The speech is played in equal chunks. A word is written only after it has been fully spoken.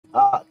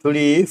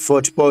Tuli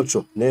Fort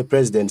Portal ne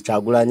President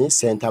Kyagulanyi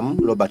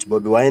Sentamu Robert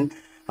Bobi Wine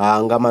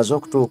nga amaze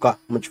okutuuka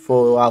mu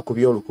kifo ku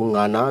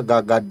by'olukuŋŋaana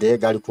gagadde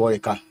gali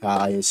kwoleka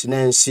ensi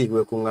n'ensi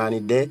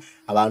weekuŋŋaanidde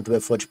abantu be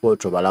Fort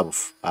Portal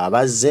balabufu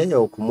abazze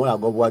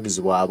okumulaga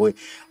obuwagizi bwabwe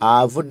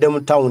avudde mu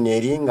tawuni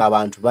eri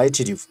ng'abantu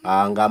bayitirivu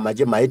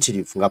ng'amagye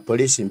mayitirivu nga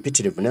poliisi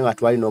mpitirivu naye nga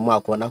twali n'omu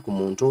akoona ku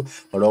muntu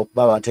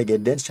olw'okuba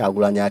bategedde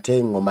Kyagulanyi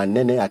ate ngoma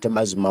nnene ate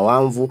mazima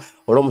mawanvu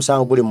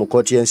olw'omusango guli mu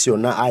kkooti y'ensi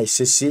yonna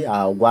ICC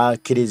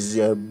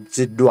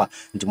gwakiriziddwa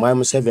nti Mwai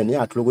Museveni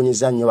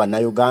atulugunyiza nnyo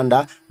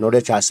bannayuganda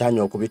n'olwekyo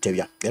asaanye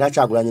okubitebya era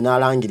Kyagulanyi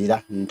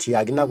n'alangirira nti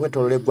agenda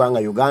kwetoloola eggwanga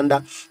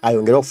Uganda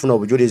ayongere okufuna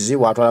obujulizi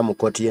bw'atwala mu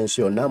kkooti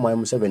y'ensi yonna Mwai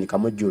Museveni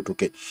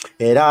kamujjuutuke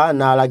era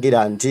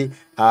n'alagira nti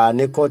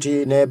ne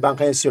kkooti ne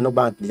banka y'ensi yonna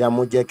okuba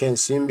muggyeko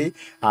ensimbi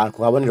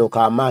ku kabonero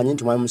k'amaanyi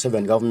nti Mwai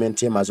Museveni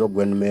gavumenti emaze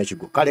okugwenuma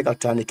ekigo. Kale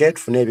katutandike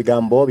tufune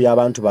ebigambo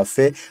by'abantu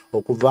baffe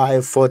okuva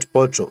e Fort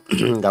Portal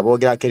nga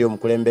boogerako eri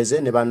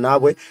omukulembeze ne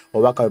bannaabwe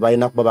obubaka bwe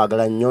balina kuba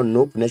baagala nnyo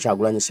Nuupu ne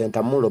Kyagulanyi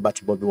Sentamu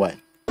Robert Bobi Wine.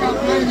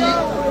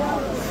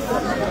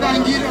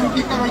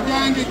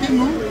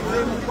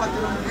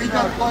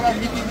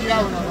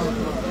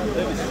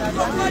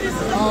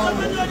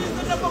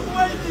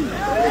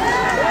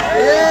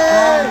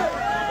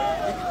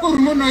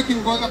 Kurmuno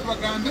kingoza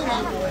propaganda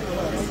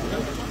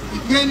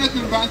itwena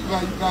tulbantu ba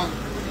Uganda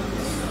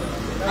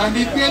and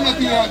itwena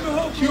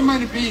to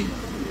human being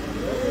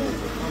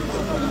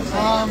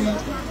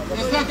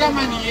esa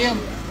kama ni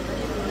yemu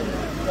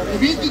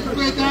ibintu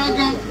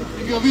tukwetaga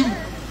ibyo bimu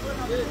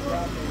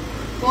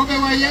obe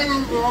wa yellow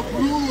obe wa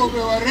blue obe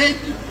wa red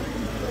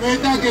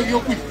wetaga ibyo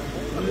kuti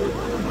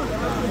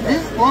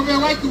obe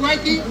waki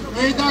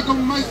wetaga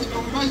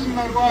mumazi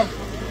marwazi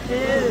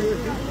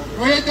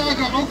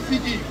wetaga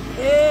oxygen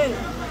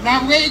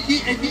nabwo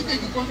ekite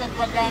kikoza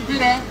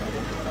tubagambira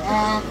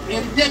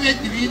ebitebe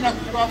tibina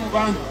kuba mu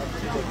bantu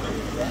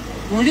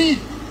muli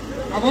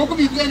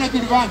abokubitwena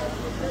tuli bantu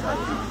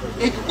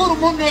ekikuru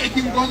muno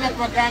ekingoza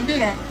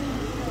tubagambira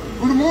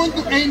buli muntu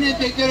aine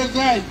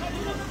enteekerezayo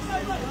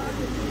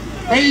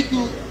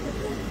baitu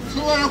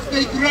tusobola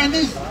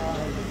kuteekeranis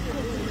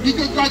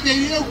nikyo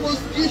twateerire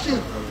constitution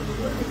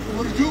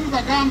mu rujungu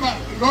bagamba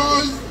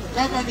laws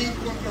governing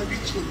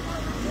contradiction.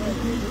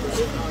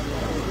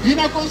 In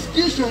a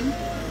constitution,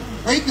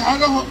 right,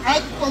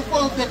 article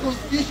 4 of the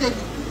constitution,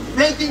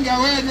 raising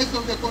awareness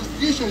of the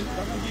constitution,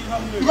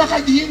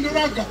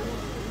 tubakagihinduraga,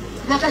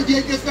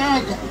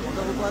 tubakagyegesaga.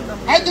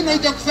 Ati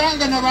noija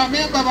kusanga na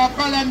bamemba ba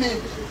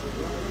parliament,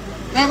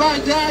 na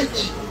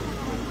bajaji,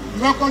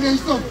 nibakola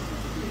ensonga.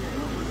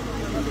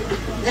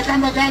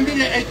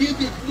 Ekambagambire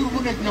ekintu ekikuru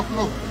muno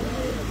ekinyakuloka.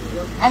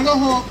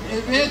 Haloho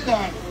ebeeta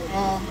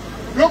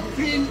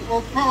doctrine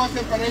of power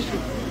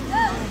separation.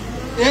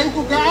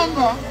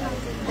 Erikugamba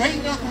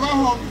baina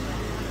kubaho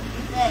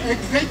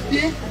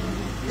executive,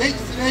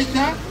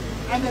 legislature,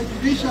 and the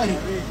judiciary.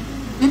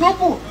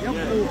 Tunuku,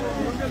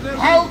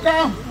 how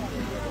come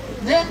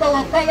member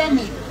wa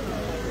parliament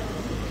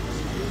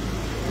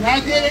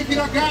natere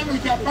kiragano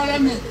cha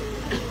parliament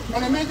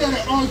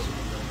parliamentary oath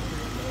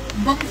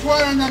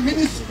mbakufuara na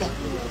minister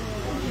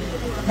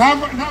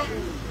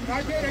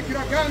natere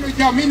kiragano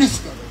cha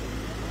minister.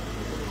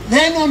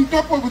 Then on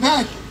top of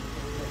that,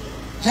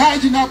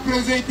 judge now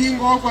presenting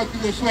over to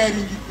the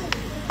swearing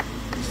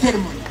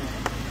ceremony.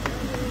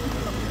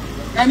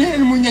 Can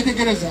you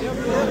munyetegereza?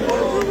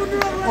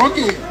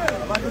 Okay.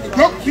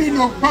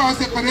 Doctrine of power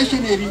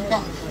separation in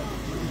comes.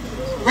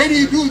 When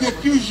you do the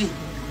fusion,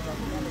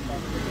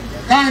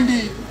 can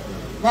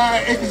by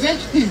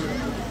executive,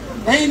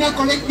 by a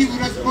collective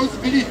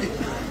responsibility.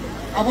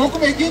 Aboko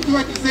begin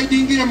to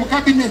deciding in a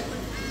cabinet.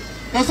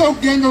 That's how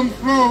get on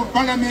floor of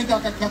parliament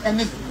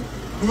akakanisa.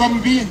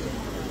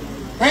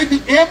 By the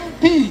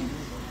MP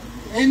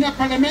in a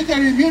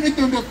parliamentary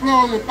immunity on the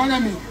floor of the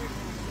parliament.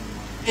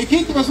 A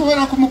king was over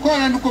a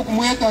kumukora and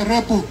Kumueta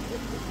repo.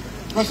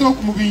 Was so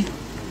movie.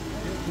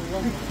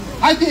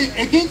 I think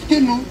a king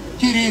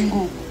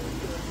Kiringu.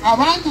 I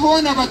want to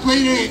warn about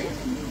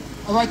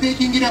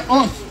taking it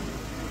off.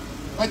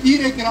 But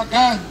here a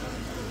gun.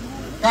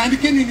 And the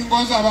king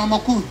was a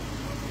Maku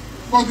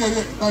for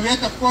the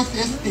Barretta Post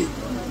Estate.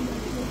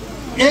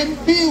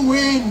 MP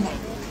when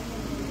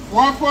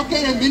Wafoke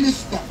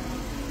minister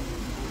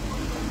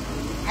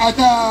at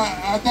a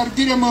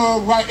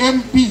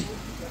MP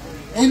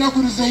and I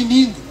could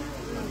resign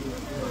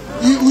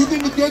within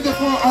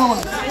 24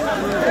 hours.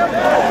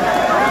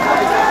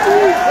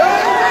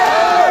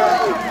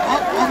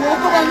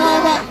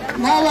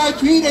 Now I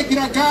treat a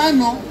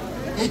Kiragano,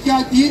 a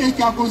Kiatire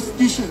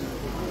Constitution.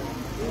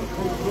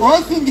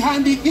 All things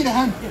handy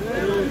Kirhan.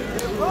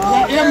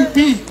 The MP.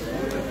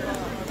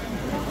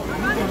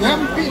 The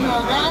MP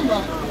Nagamba.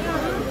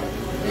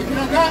 The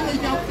Kiragano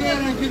is up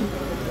there and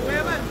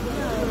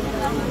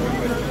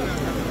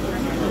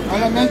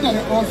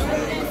parliamentary oath.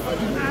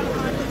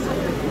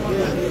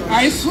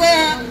 I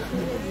swear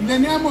in the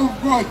name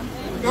of God,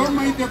 the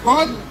Almighty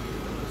God,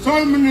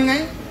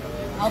 solemnly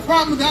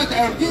affirm that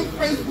I will give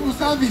faithful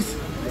service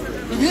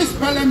to this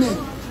parliament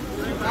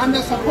and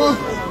support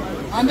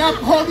and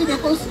upholding the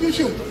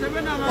Constitution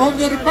of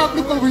the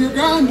Republic of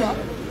Uganda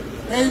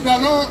is the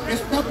law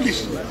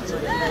established.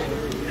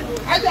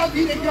 Aja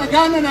vile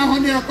Uganda na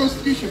honera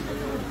Constitution,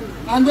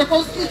 and the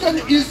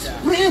Constitution is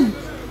supreme.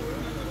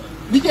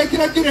 Nika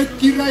kila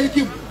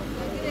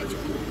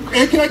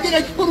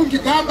kipuru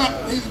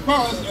kigamba is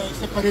powers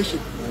separation.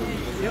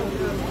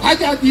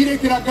 Aja vile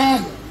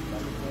Uganda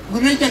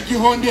muneja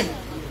kihonde,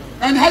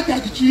 and haja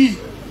kichi.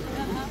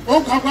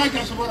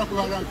 Okabaja sobora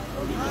kubaranga.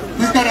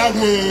 Nikara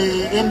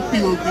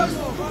MP of this.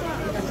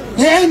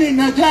 Then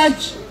na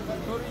judge,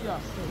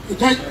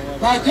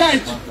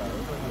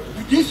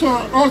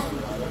 judicial oath.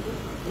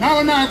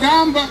 Now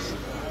Nagamba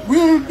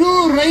will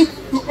do right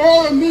to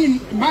all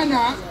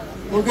manner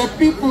of the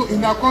people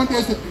in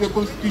accordance to the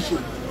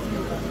Constitution.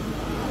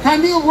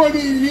 Can you hold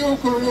you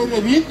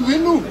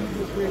winu?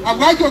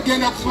 Abajo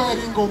gena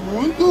kuswaringo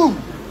muntu?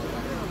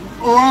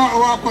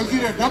 Or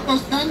consider double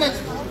standards?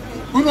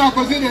 Who are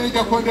considered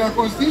the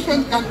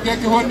Constitution can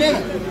take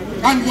honor,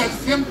 and the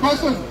same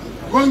person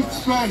going to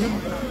swear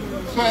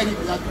swearing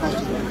that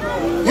person.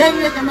 Then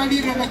you can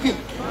lead a kid.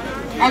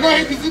 I know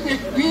it is a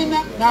queen,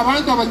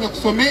 Navanta when you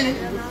somere.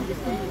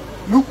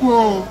 Look,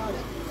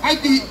 I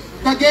think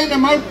again a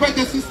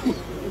multi-party system.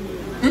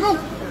 You know,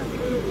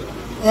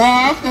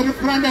 after the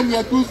referendum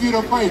year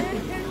 205,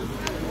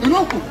 you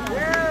know,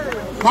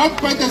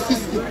 multi-party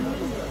system.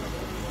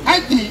 I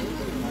think,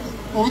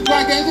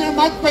 again a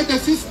multi-party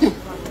system.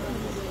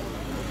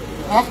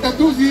 After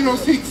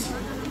 206,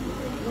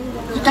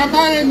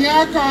 tukamare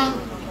miaka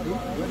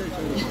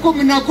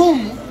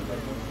 10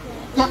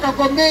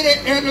 tukakomere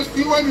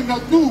LC1 na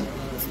 2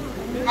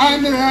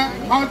 under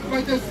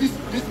multi-party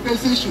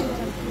dispensation.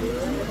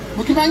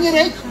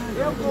 Mukimanyire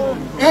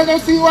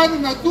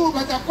LC1 na 2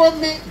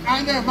 batakome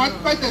under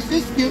multi-party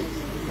system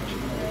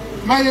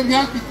mare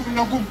miaka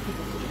 10.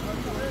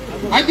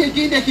 Ati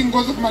kinde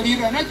kingozo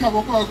kumalira na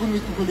chaboko bakunu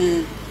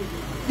tukule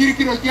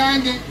kirikiro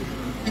kyange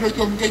kiro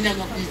chomgenya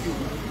nyakwisi.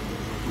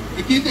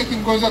 Ikite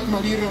kingoza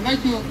kumalira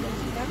nacho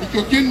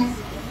icho kinu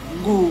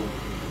ngu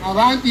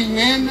abantu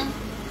mwena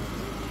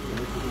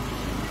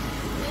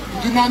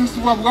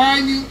tunamisiwa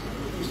bwanyu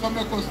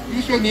usome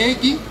Constitution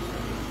yeki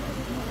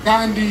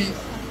kandi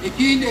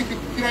ikinde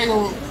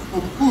kikirayo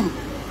obukuru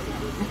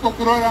nuko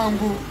kurora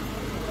ngu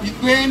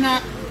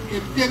itwena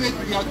ebitebe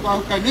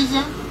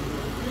byatwakaniza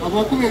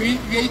abokube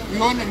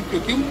byona nicho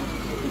kimu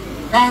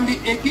kandi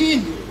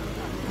ikinde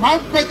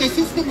multi-party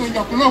system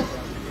wenda kuloka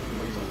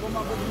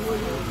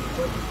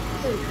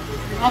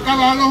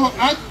Akabalo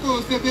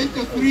Article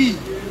 73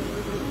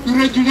 to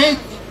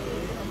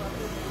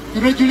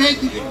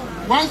regulate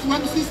once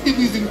one system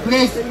is in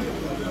place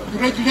to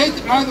regulate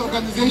other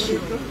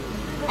organizations.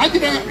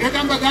 Atira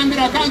rekamba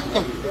gambira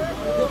kanto.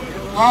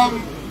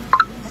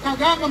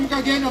 Mukagamba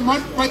mukagenda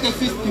multi-party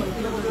system.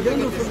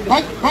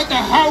 But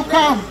how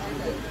come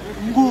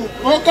ngu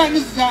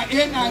organize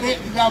NRA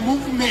the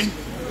movement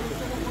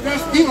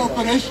that's still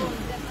operation?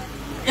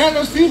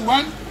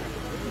 LOC1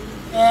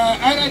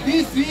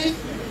 RDC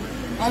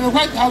and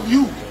what have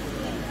you?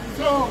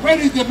 So where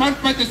is the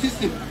multi-party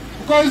system?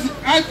 Because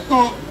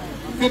Article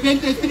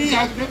 73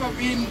 has never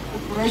been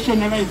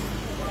operationalized.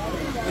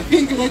 I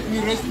think let me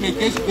rest my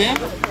case there.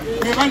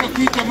 We want to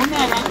quit the money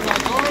around the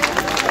door.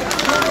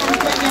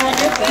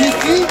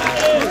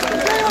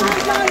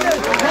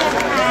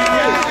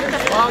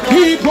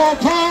 People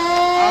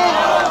power!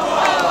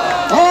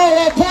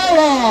 All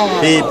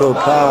power! People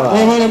power!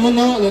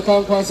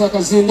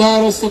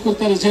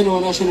 Secretary General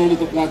National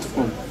Unity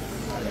Platform.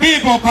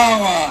 People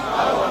power.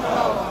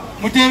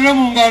 Mutere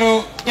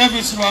mungaro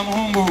Davis wa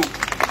muhumbu.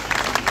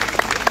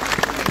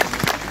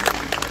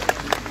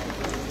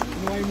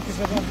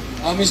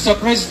 Mr.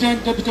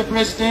 President, Deputy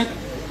President,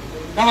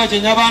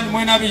 nabaje nyabandi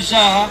mwena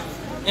bishaha.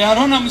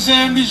 Harona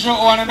mzee mbisho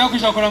wananda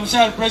kusha kola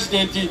mzee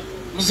President.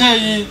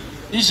 Mzee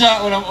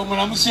isha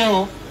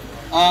omulamuseo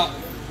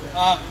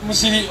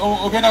musiri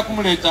ogenda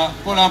kumuleta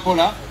pola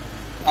pola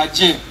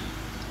aje.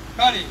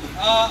 Kali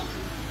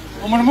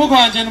omulimu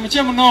gwanje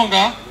numuche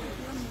munonga.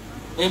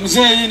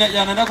 Mzee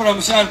yananda kola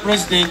mzee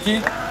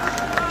President.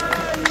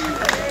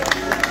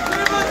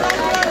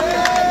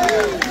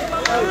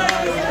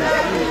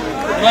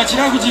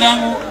 Wachira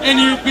kujirangu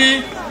NUP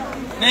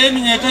ne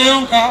minyeta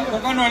yonka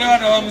kokano lewa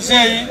na wa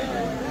mzee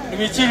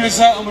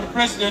nibichiriza omuri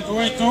president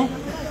wetu.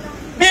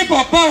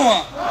 People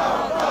power.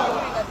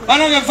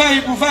 Banonge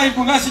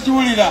vibe ngasi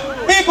jiwulira.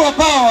 People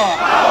power.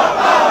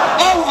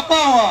 Our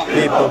power.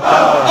 People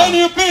power.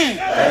 NUP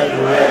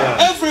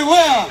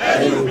everywhere.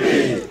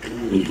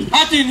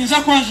 Ati niza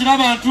kwanjira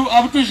abantu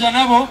abutujja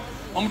nabo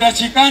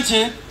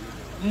omudakikanche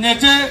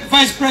nete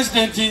vice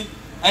president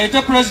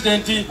ayite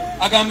president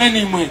agambe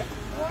nimwe.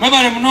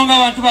 Mwebale munonga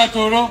abantu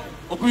batoro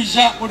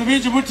okwisha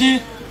mulubinji muti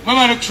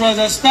mwebale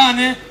kushwaza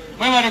stane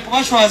mwebale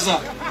kubashwaza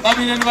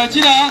babire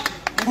nibakira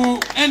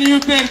ngu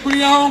NUP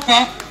kuli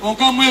yaonka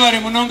onka mwebale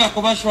munonga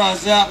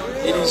kubashwaza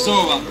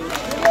ilizoba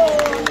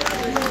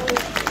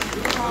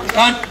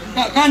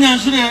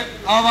kanyanjure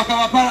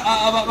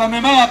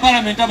abamemba ba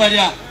parliament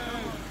abalya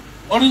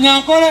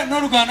olunyankole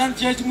n'oluganda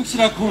nti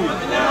ekimukira kulu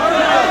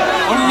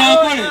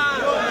olunyankole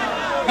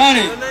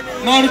Kale,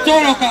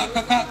 n'olutolo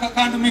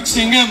kandu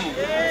mixingemu.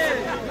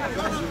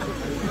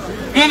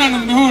 Gana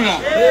numbihula.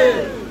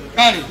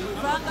 Kale,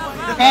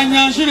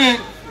 kanyanjure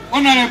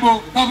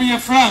Honorable Kabuye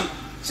Frank.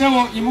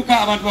 Sewo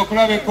imuka abantu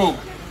bakulabeko.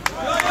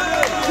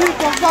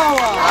 People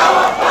power.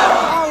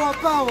 Our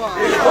power.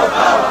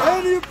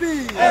 NUP.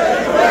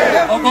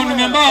 Okono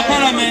memba wa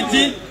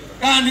parliamenti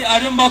kandi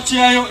aliomba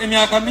kuchirayo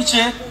emyaka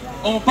miche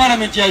omu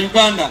parliament ya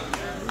Uganda.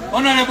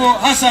 Honorable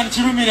Hassan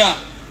Chirumira.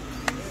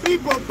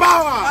 People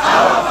power.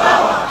 Our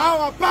power.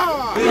 Our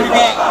power.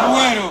 Okuruga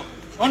Muwero.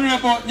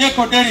 Honorable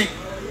Nyeko Derek.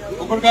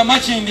 Okuruga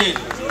Machinde.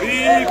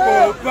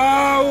 People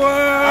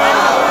power.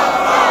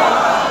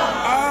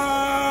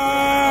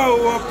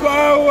 Our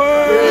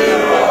power.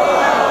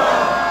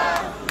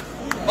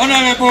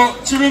 Honorable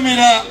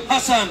Chirumira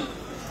Hassan.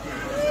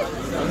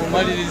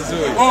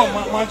 Oh,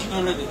 Machinde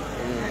already.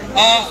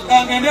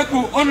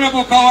 Kangendeku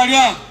Honorable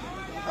Kawalia.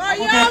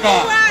 Kubeka.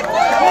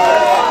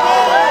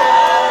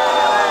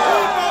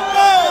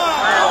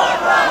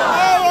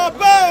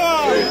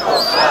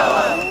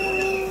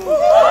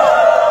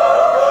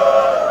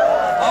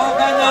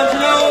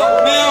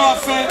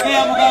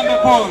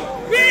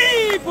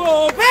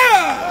 People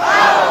power!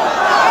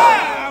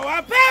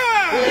 Our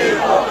power!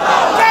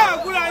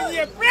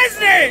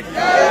 President!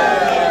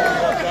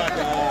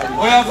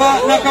 Oyava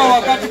naka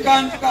wakati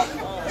kanika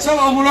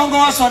sawa omulongo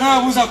waso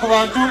anabuza ku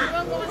bantu.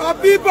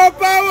 People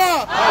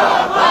power!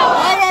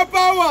 Our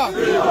power!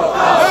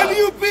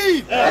 NUP!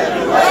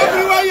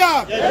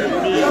 Everywhere!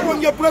 Come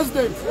on, your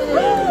president!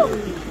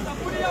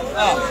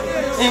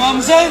 Ewa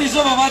mzee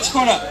nizo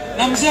babachikola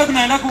na mzee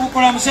kunaenda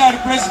kubukola mzee ali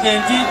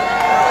president.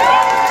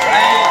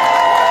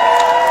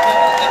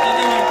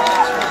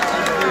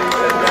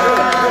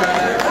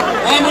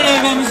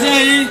 Amuleva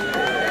mzee.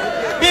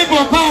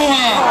 People power.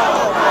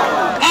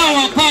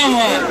 Our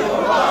power.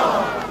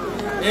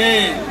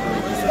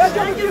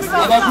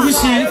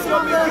 Abakurusi.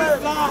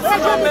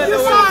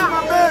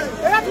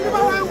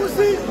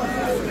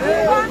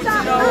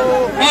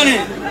 Kale.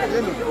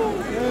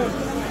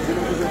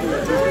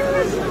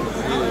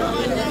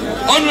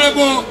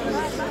 Honorable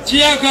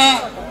Chiaka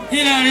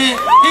Hilary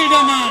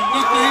Hildeman,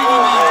 Dr.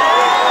 Hildeman.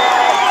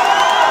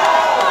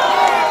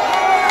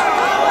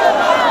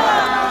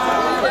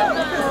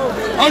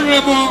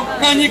 Honorable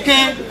Kanyike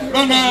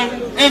Ronald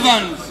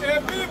Evans.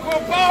 People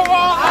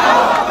power!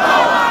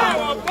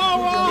 Our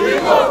power!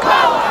 People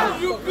power!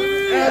 NUP!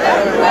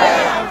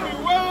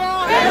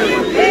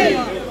 Everywhere!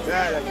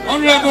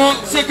 Honorable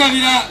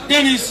Sekavira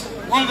Dennis,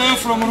 all the way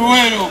from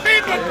Ruelo.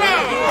 People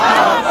power!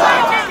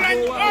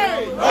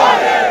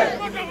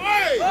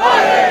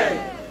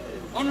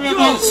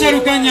 Honorable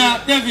Serukanya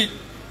David.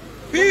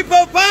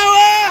 People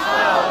power!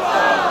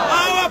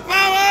 Our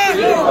power!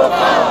 People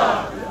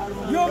power!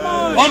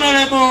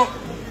 Honorable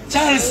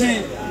Charles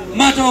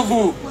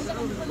Matovu.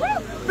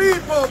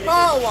 People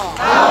power!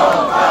 Our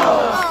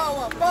power!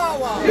 Our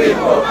power!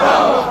 People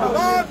power!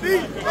 Bobi!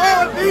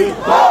 Bobi!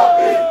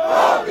 Bobi!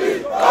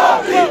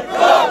 Bobi!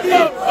 Bobi!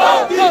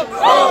 Bobi!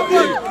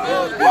 Bobi!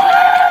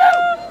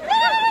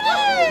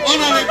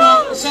 Honorable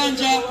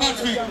Sanja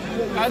Patrick.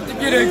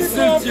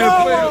 People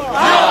power!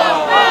 Our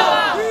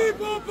power!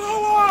 People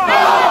power!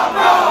 Our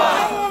power!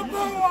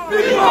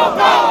 People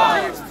power!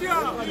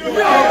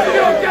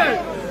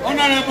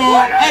 Honorable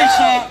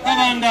Aisha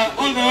Kabanda,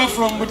 all the way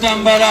from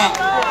Butambara.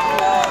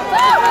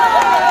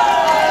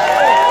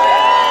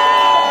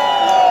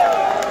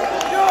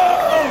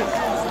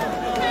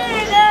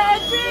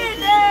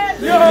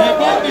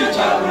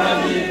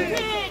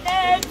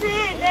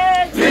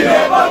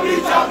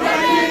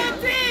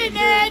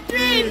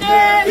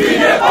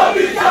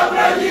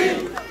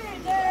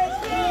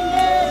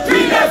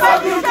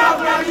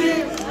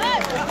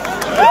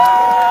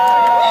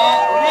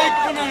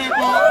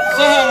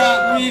 Zahara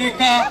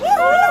Mwirika,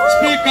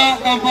 Speaker,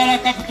 Kampala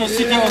Capital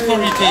City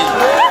Authority.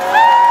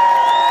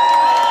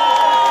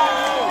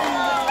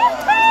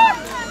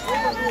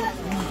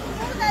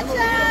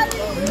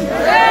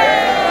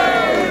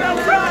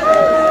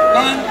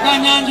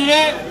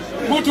 Kanyanjure,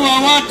 mtu wa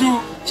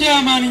watu,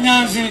 Chairman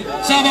Nyanzi,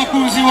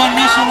 Sabakuzi wa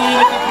National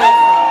Unity Club.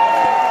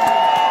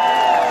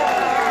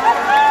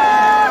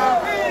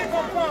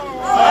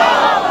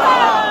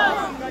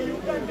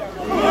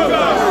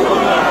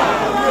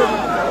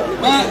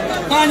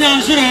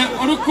 Kanyanjure,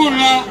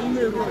 Orukura,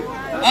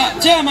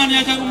 Chairman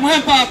Yajangu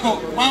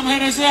Muhempako,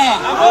 Mamherezea.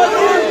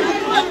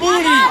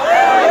 Abuli.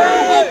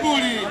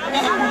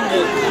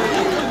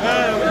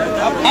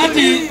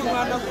 Ati,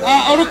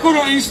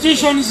 Orukura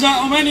institutions za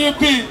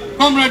OMNUP,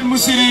 Comrade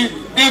Musiri,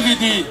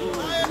 David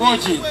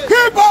Oji.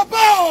 People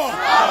power!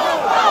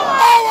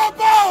 Our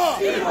power!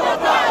 People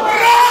power!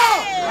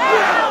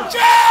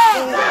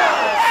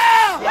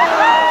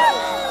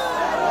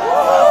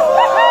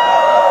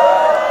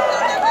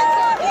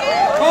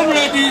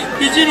 Comrade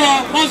Kijirwa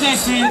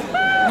Moses,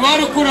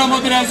 Orukura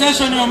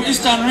mobilization of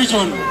Eastern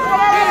Region.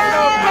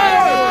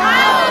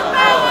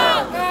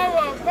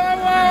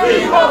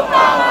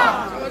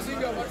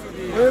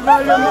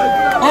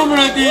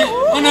 Comrade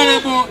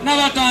Honorable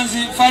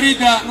Nagatanzi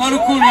Farida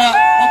Orukura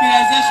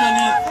Demobilization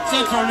in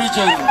Central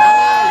Region.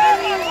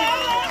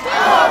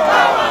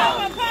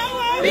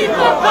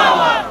 People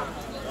power.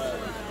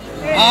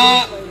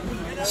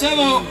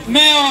 Sebo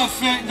Mayor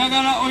of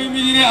Ndagala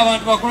Oyimire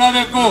abantu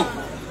bakulabeko.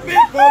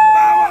 People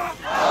power.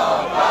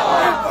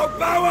 People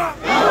power.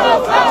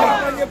 People power.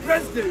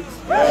 President.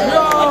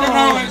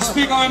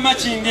 Speaker we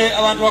machinge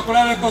abantu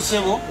bakulabeko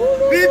sebo.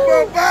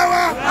 People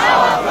power.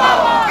 Our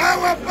power.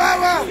 Our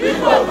power.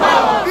 People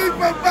power.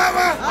 People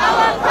power.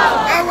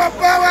 Our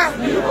power.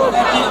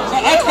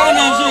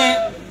 Akaama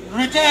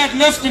retired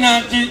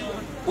Lieutenant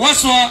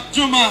Waswa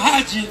Juma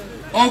Haji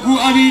Ogu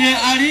Abire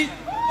Ali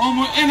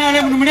Omu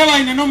NRM Numureba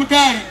ine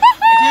nomutari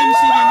James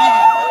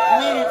Benara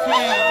World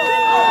Fair.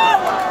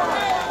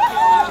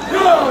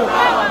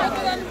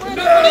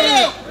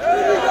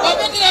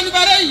 Bakatira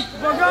nibarei.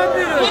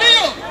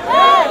 Kuriyo.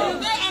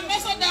 The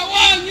ambassador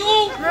wanyu.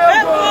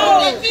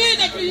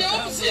 Ndafina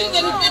tuyeumsinga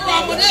nipepa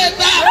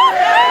amoneta.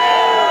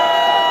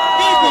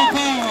 People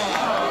power.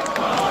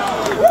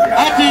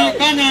 Ati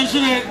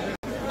kanyanjire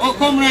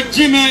Comrade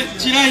Jimmy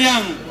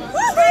Chirayang.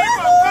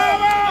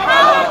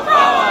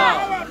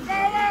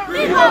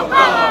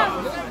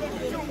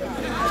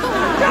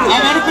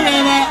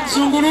 Abarukureba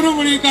Zungururu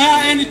mulika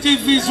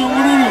NTV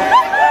Zungururu.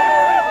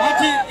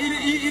 Ati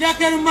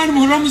irakeru mani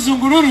muhuramu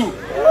Zungururu.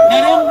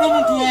 Naro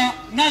muntu wa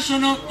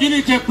National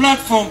Unity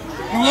Platform.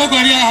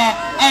 Nuwogari aha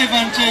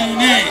Ivan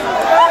Cheyune.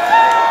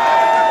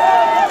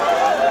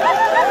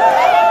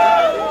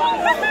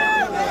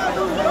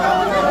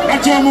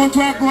 Ati omuntu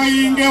wako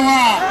yingewa.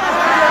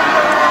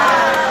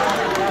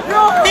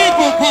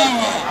 People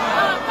power.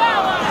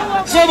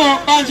 Sebo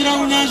banjira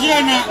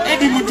unyanjira na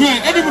Edi Mutwe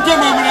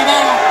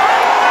mwamulebao.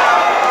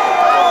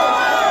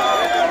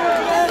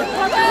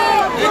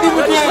 Edi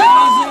Mutwe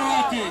mwazira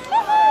wate.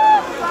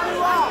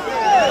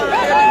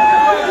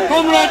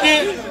 Comrade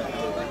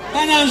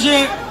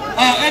Kanyanjire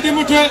Edi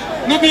Mutwe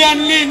Nubian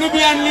Lee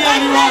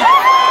aliwa.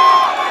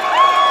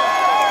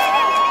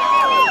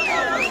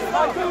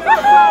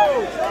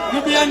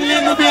 Nubian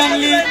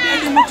Lee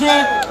Edi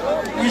Mutwe.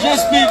 We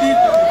just speak it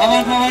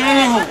about our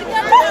level.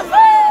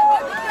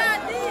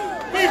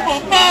 People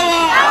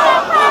power!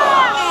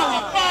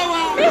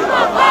 Power!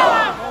 People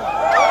power!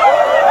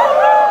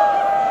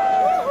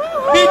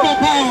 People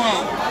power!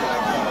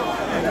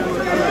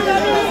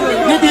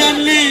 Nubian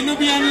Lee!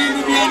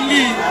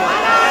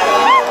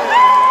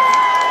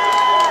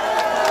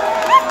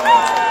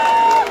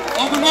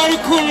 Ogunori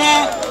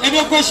Kula,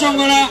 Ebe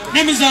Kweshongola,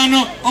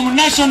 Nemizano, on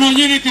National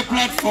Unity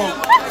Platform.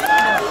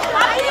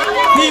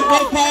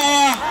 People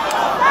power!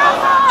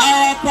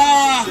 Our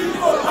power!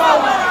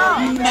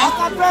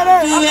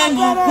 Tuwe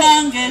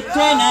mupange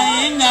tona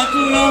inga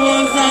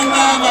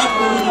tulowozanga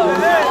bakulu.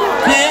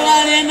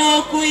 Pewale no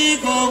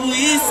kuigo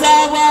buisa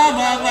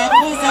wababa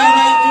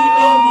kuzaba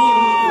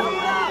tutomuru.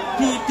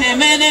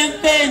 Tutemene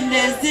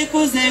mpende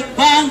zikuze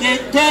pange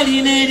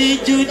toli neri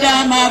juda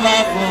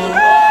mabapo.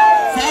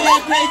 Saba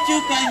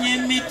kwechukanye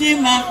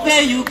mitima pe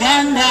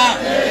Uganda.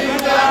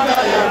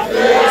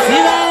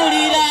 Siba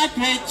ulira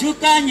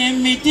kwechukanye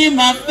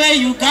mitima pe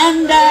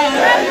Uganda.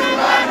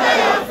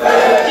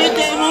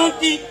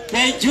 Kitemuti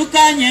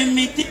kwechukanye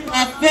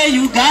mitima pe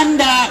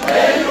Uganda.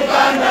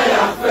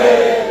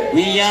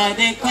 We are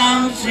the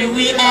country,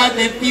 we are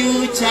the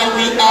future,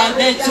 we are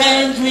the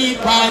change we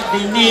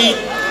badly need.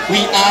 We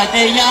are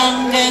the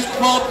youngest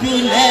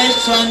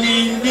population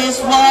in this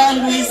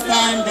world, we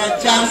stand a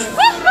chance.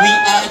 We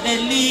are the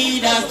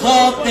leaders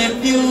of the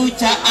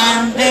future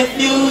and the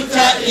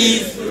future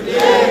is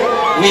today.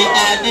 We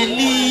are the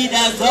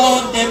leaders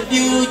of the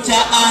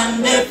future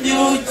and the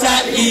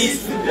future is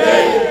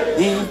today.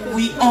 If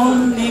we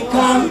only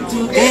come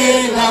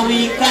together,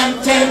 we can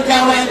change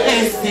our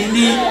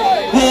destiny.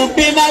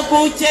 Kupima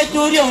kuche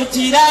tuli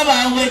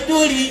ochiraba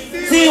wetuli,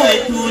 si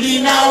wetuli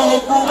na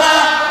okuba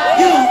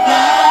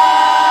Uganda.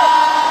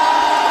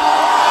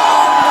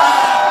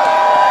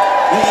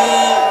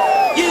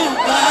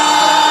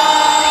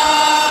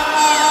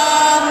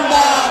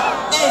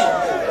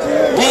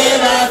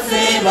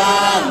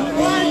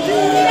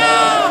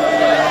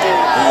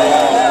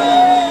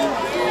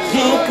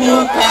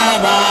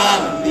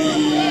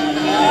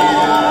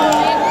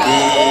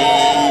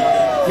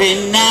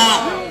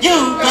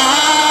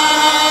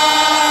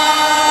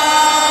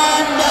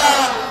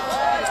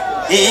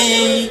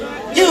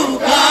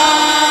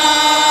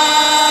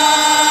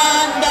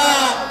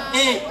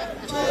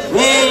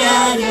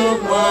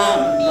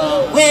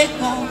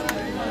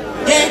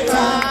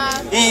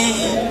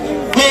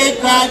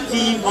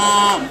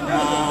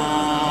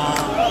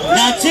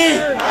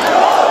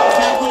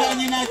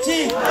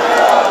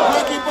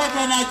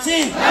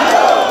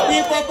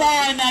 People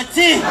power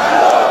nati.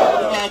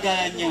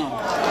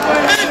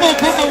 People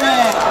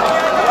power.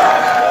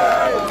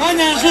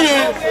 Kanyanjire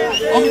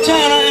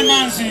omukyala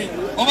emanzi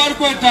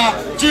obarukweta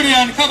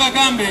Julian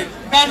Kabagambe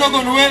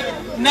kandogonwe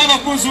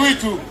n'abakunzi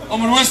witu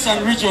omu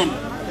Western Region.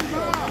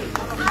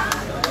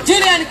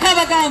 Julian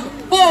Kabagambe,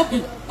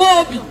 Bobi.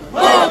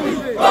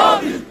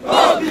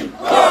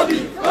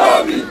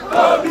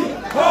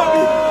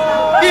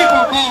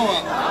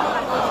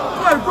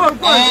 People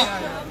power.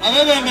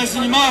 abebembezi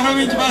nyuma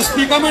bingi ba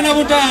speaker mwena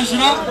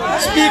butanjira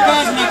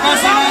speakers na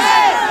councillors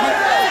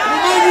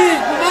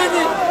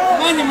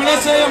mumanyi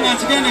muleseyo nga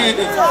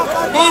nkigenderedde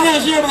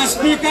kanyanjire ba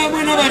speaker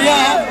mwena bali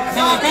aha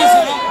na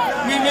bakansala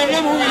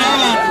mwemerere muwubire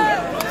abantu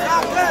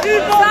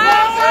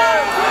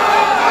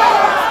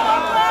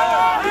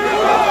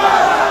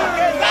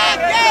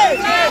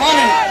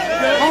kale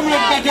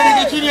omuleka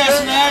katereka Julius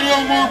nayali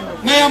omwo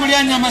meya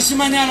Mulyanyama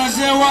simanyi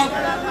alazeewa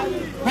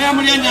meya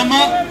Mulyanyama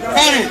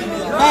kale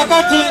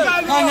kakati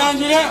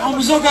kanyanjire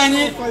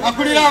omuzoganyi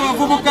akulira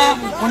abavubuka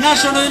mu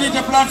National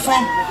Unity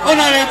Platform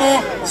Honorable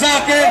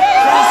Zake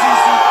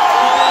Francis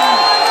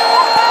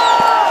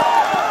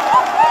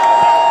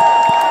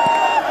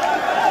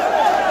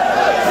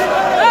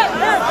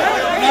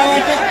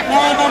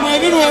na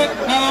mwebirwe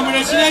na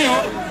bamulesireyo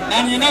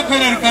na nina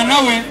kwerereka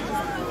nawe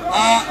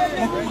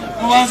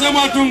mubanze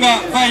mwatunga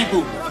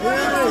vibe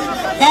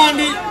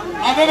kandi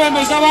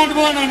abebembeza abantu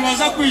bona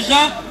nibaza kwija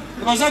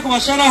nibaza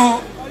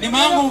kubasharaho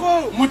nimangu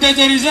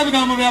mutegereze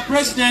ebigambo bya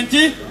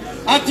president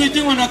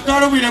ati ngo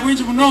nakutwala obwire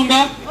bwingi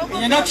munonga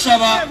ngenda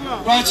kushaba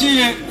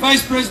twakire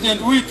vice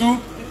president witu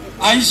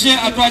aishe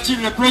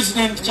atwakirire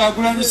president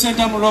Kyagulanyi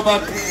Sentamu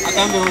Robert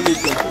agambe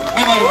onike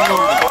ebali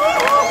munonga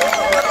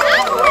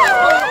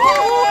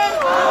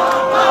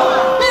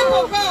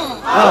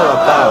Our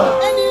power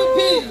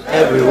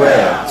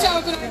everywhere.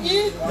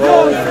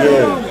 Oh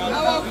yeah.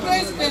 Our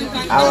president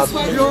and that's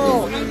why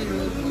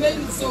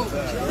remain so.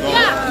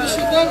 You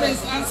should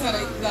always answer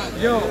like that.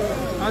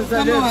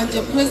 Kama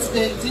wanje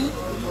president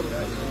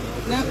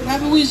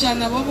nabiwisha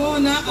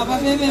nabobona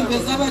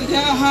ababebembeza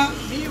baryaha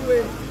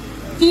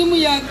timu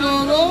ya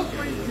Doro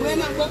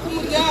wena ko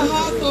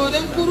kumuryaha tore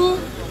nkuru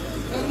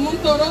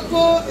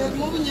muntoroko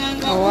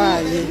mubunyanga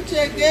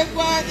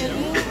chegekwa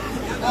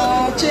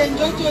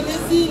chenjojo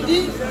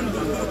nesindi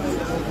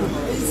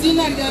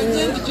izina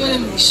lyanje ndijole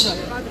mugisha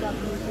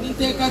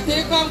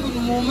nitekateka ngo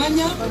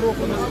numumanya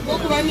ko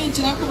kuba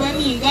ninjira kuba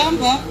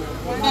ningamba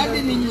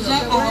kandi ninjira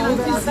aha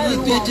ofisi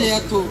yitweje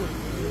yato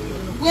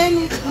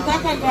when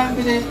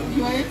ntakagambire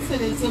your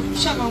excellency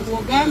kushaka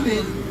ngo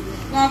gambe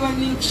naba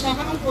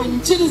ninshaka ngo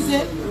nchirize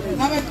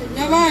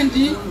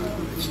n'abandi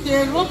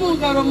tero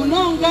mungaro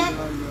munonga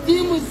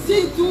timu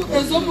zitu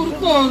ezo mu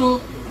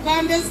rutoro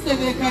kandi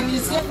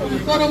zitebekanise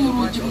umukoro mu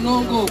rugi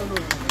munongo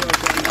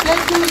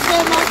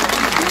tekuzema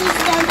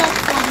stand up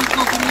for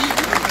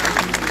recognition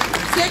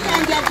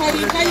sekanja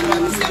parika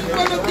imanise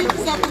mkono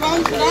tiza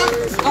kubandura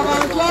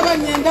abantu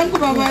abanyenda ngo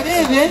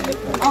babarebe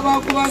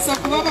abakubasa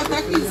kuba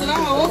batakizira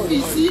ha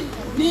ofisi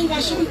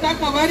ninga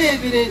shumtaka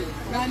barebere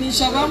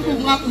nanisha bangu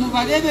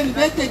mubarebe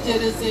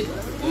mbetegereze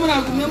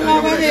umuragume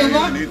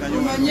mwabareba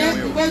umanye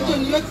ngwejo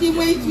niyo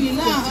timwe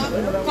itwinaha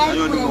kandi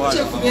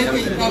kurabuce kubebe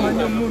ikabo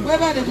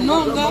webare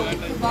munonga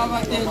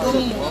babatego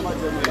mu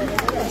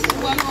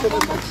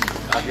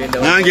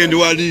nange ndi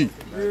wali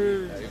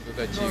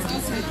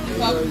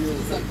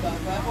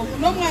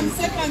no mwami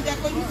sekanja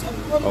ko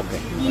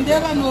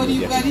indeba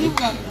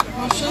noribwaribwa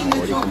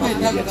moshone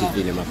cyokwendaga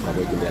tibine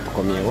mafabo gumya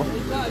tukomyeho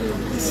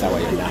sawa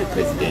ya na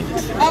president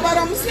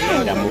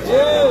abaramusyo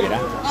ndamubera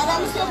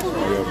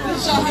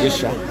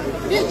mugisha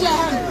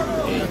bijahan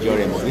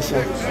Jore Mugisha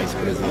vice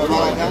president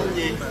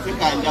abaganje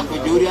sekanja ko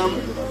Juriam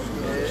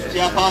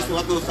chairperson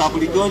wa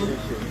Sabulijoni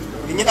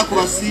ninyenda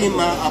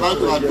kubasima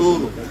abantu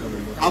badoro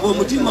abo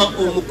mutima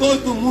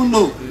omukoto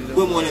muno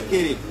gwe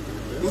mwolekere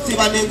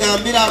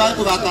nsibanengambira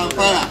abantu ba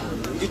Kampala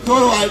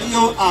itoro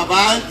waliyo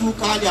abantu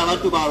kandi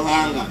abantu ba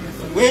Ruhanga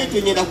wetu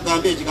nyenda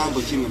kugambira ekigambo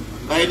kimwe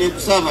bayine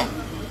kusaba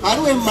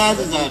hariwe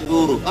mazi za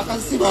doro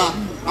bakasiba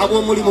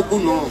abo muri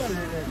mukuno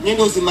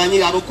nyendo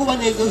zimanyira abo kuba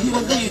nezo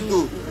hiro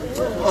zaitu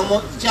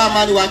omo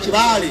chamani wa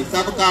Kibale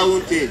sabu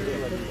kaunti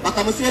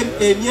bakamusema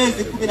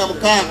emyezi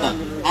 16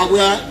 abo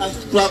ya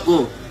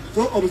struggle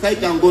so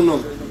omusaita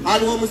ngono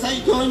hariwo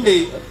omusaita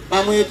onde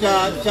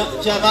bamweta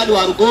chamani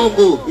wa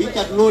Rugongo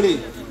ita tulole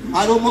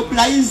hariwo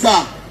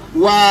mobilizer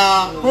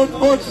wa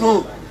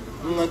potro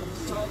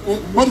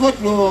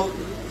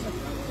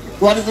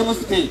walizemo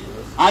state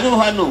hariwo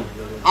hano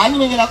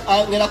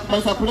ngera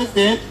kumasa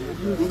president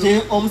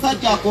nje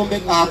omusajja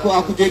akombe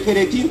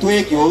akujekere kintu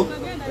ekyo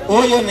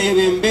oyo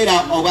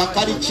nebembera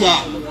obakalicha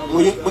mu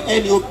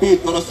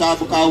NUP Toro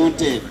Sub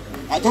County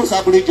Toro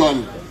Sub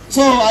Region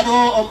so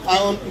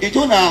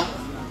ndijona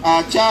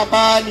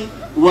chabani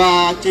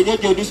wa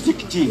Chenyojo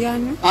district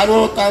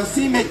alo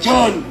Kansime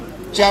John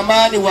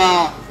chamani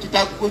wa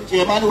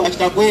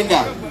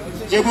Chitakwenda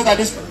Chebweka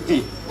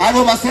district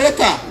alo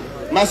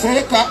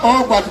Masereka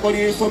ogwa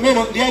tukoli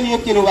somero lyeni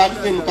yokero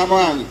bandise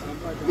mukamwanyi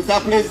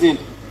Mr. President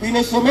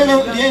ine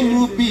somero lyeni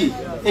UP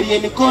eliye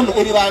mikono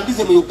eli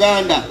bandize mu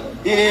Uganda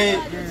ile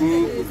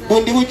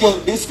Bundibujo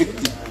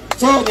district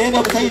so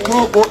nenda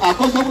kusayitogo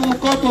akoze mu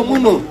mukoto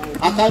muno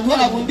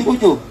akandwala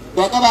Bundibujo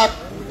twakaba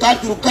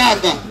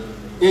katurukaga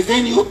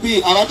ezeni UP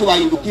abantu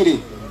bayindukire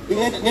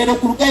nenda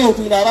kurukayo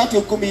tuna abantu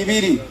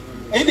 12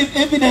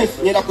 evidence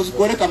nenda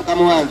kuzikoreka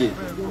mukama wanje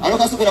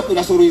alokasubira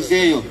kuna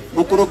soluzeyo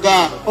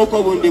okuruga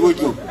oko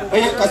Bundibujo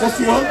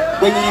kasasiro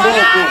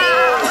bwenyiroko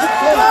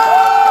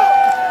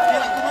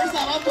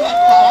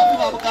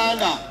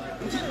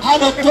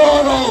hano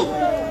toro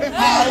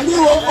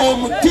haliwo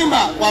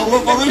omutima wa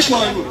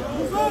revolution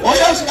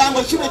oyo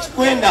kigambo kino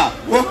kikwenda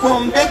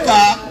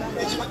wekuombeka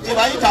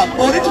kibayita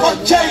political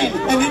change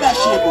and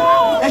leadership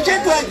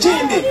ekintu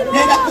ekindi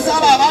yenda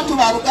kusaba abantu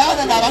ba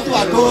Uganda n'abantu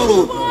ba Toro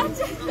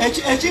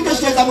ekintu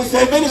kiteeza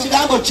Museveni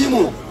kigambo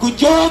kimu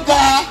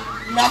kujoga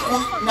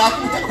na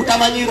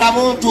kutamanyira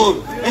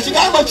muntu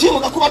ekigambo kimu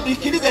kakuba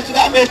tukirize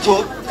ekigambo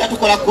ekyo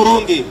katukola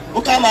kurungi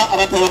mukama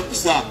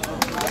abatorokisa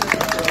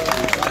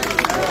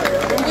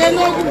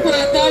ngeno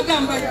okukurata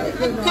gamba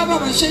kaba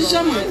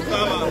basheshamu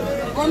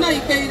ona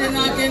ikaire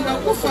nagenda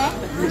kufa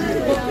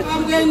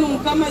ambwenu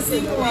kama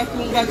sinko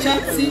watunga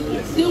chatsi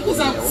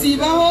sinkuza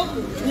kusibaho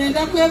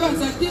nyenda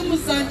kwebaza timu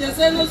zanje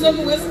zeno zo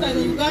mu Western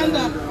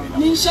Uganda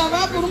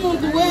nishababu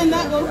umuntu wena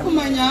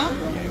orukumanya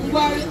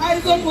ngwali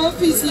aizo mu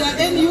office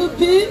ya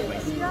NUP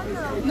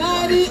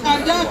nari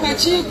agaka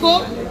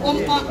chiko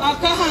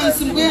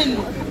akahansi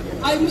mbwenu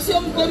ayimusi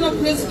omukono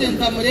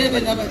president amurebe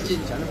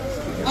n'abajiji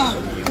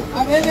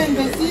abebe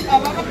ndasi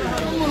ababa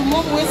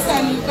mu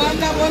Western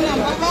Uganda bona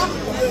baba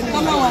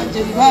kama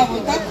wanje babo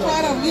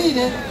takwara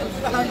bwire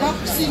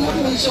ndakusima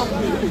mwisho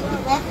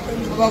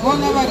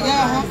babona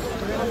baryaha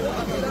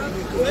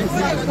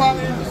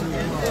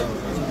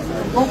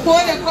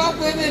okole kwa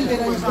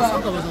kwebembera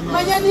izabo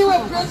manya niwe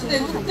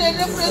president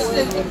utende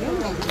president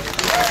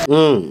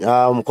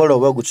omukolo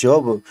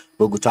bwegutyo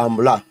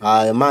bwegutambula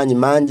amaanyi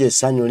mangi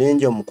essanyu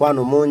lingi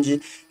omukwano mungi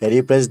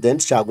eri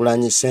president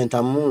Kyagulanyi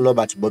Ssentamu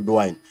Robert Bobi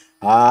Wine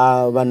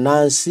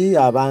Banansi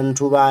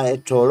abantu ba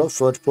Etolo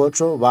Fort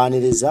Portal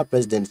baniriza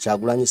President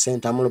Kyagulanyi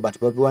Ssentamu Robert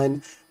Bobi Wine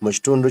mu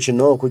kitundu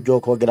kino okujja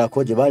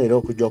okwogerako gye balera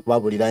okujja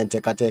okubabulira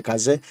enteekateeka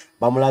ze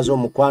bamulaze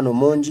omukwano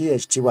mungi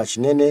ekitibwa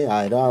kinene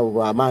era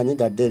amaanyi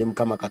gadde eri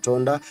Mukama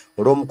Katonda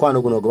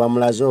olw'omukwano guno gwe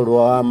bamulaze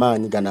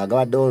olw'amaanyi gano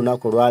agabadde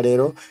olunaku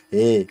olwaleero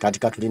kati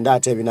katulinda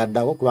ate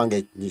ebinaddako kubanga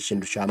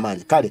ekintu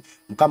ky'amaanyi kale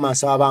Mukama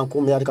asaba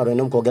abankuumi ati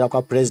Katonda mu kwogera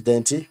kwa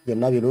President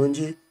byonna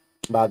birungi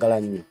baagala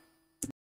nnyo.